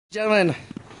Gentlemen,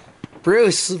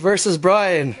 Bruce versus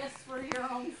Brian. Just for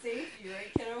your own safety,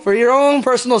 right, kiddo? For your own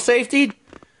personal safety,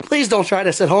 please don't try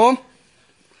this at home.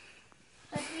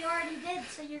 But we already did,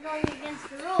 so you're going against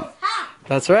the rules. Ha!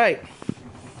 That's right.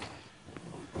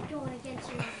 Going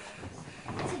against your rules.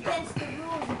 It's against the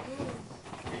rules of rules.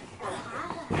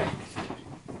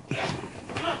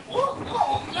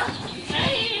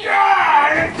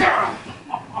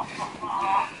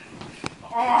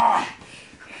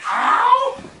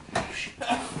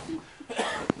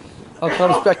 I'll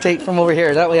come spectate from over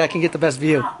here. That way I can get the best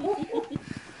view.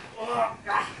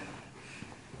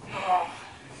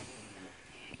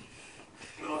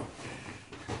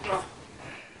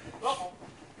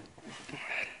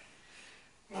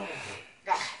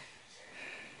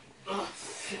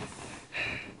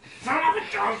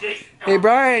 Hey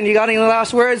Brian, you got any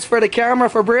last words for the camera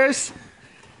for Bruce?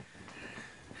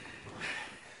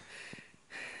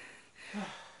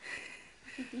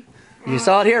 You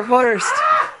saw it here first.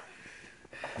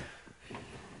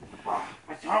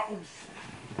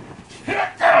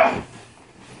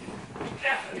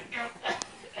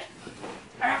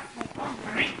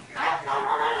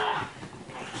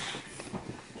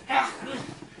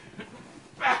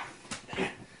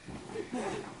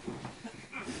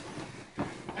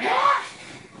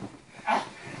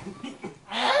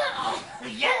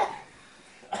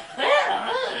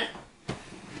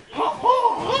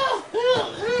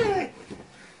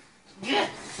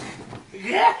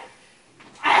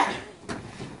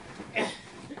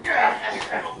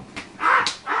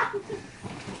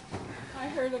 I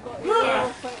heard about your little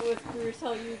fight with Bruce,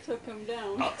 how you took him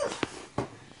down.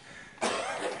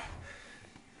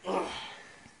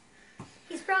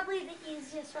 He's probably the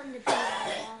easiest one to beat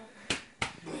out.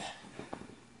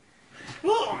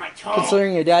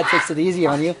 Considering your dad takes it easy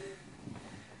on you.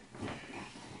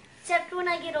 Except when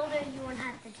I get older, you won't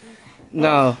have to do that.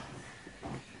 No.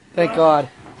 Thank God.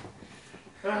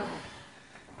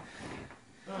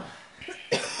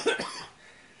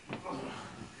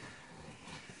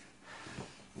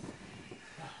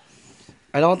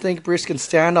 I don't think Bruce can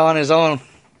stand on his own.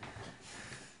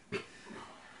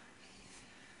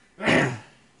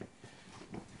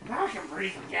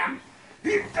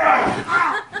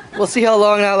 We'll see how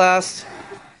long that lasts.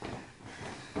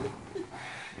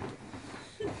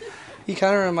 He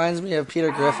kind of reminds me of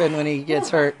Peter Griffin when he gets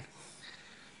hurt.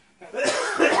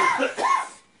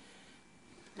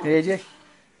 Hey AJ?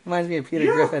 Reminds me of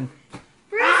Peter Griffin.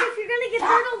 Bruce, if you're gonna get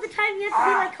hurt all the time, you have to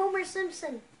be like Homer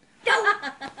Simpson. Dope!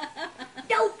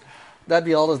 Dope! That'd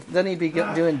be all. Then he'd be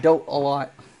doing dope a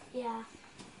lot. Yeah.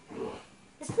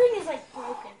 This thing is like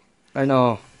broken. I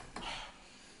know.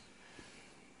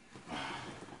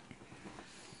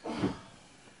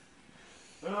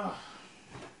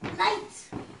 Lights!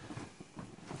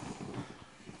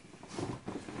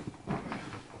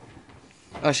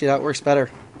 Actually, that works better.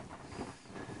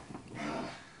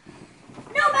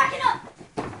 No, back it up!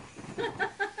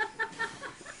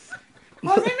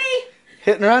 Wasn't me?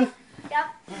 Hit and run? Yep.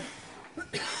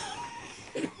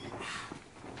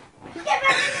 Get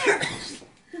back in there!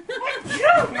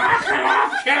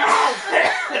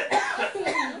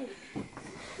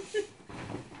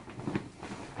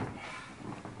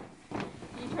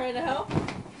 You try to help?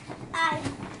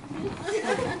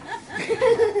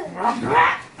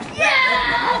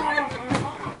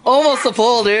 Yeah! Almost a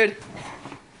pull, dude.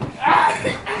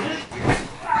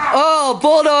 Oh,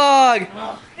 bulldog!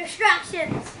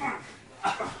 Distractions.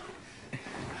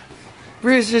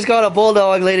 Bruce just got a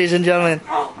bulldog, ladies and gentlemen.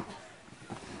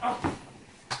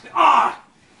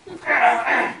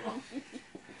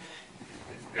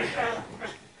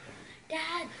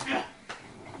 Dad.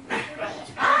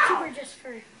 YouTuber just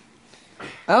for...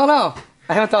 I don't know.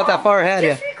 I haven't thought that far ahead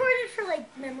Just yet. recorded for like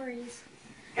memories.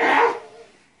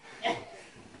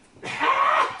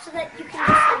 So that you can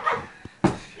just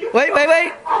like... Wait.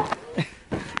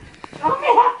 Don't be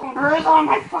having bruise on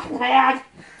my fucking head.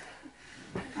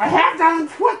 My head doesn't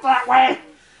twist that way.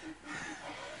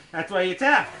 That's why you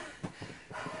tap.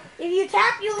 If you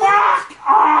tap, you lose. Fuck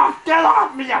off! Get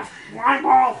off me, you slime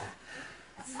ball!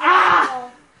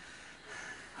 Ah!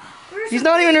 Bruce, He's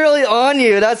not even really on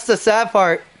you. That's the sad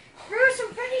part. Bruce,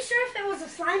 I'm pretty sure if it was a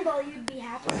slime ball, you'd be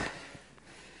happy.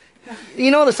 You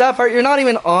know the sad part? You're not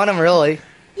even on him, really.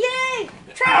 Yay!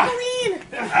 Trampoline!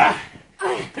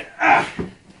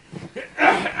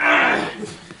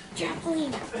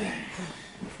 Trampoline.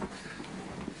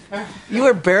 You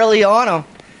were barely on him.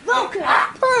 Vulcan!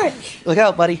 Punch! Look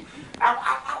out, buddy. Ow,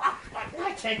 ow, ow, ow.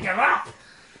 I can't get up.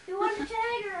 You want to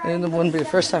tag or? And it wouldn't be the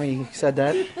first time you said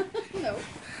that. No.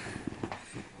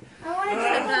 I want to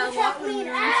tag on the trampoline.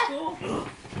 Ah!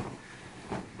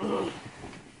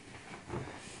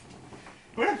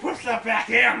 step back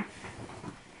in.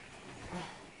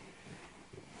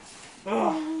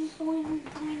 Oh, Boing,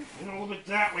 boing. and a little bit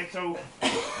that way too.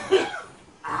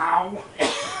 Ow.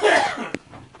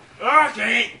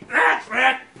 Okay, that's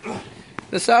it.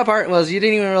 The sad part was you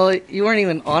weren't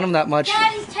even on him that much.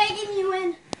 Daddy's taking you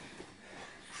in.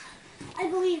 I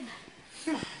believe.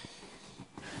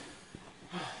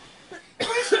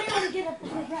 First, I want to get up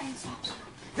before Brian stops.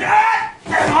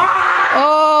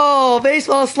 Oh,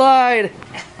 baseball slide.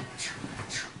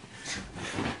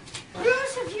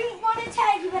 Bruce, if you want to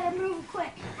tag, you better move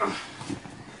quick.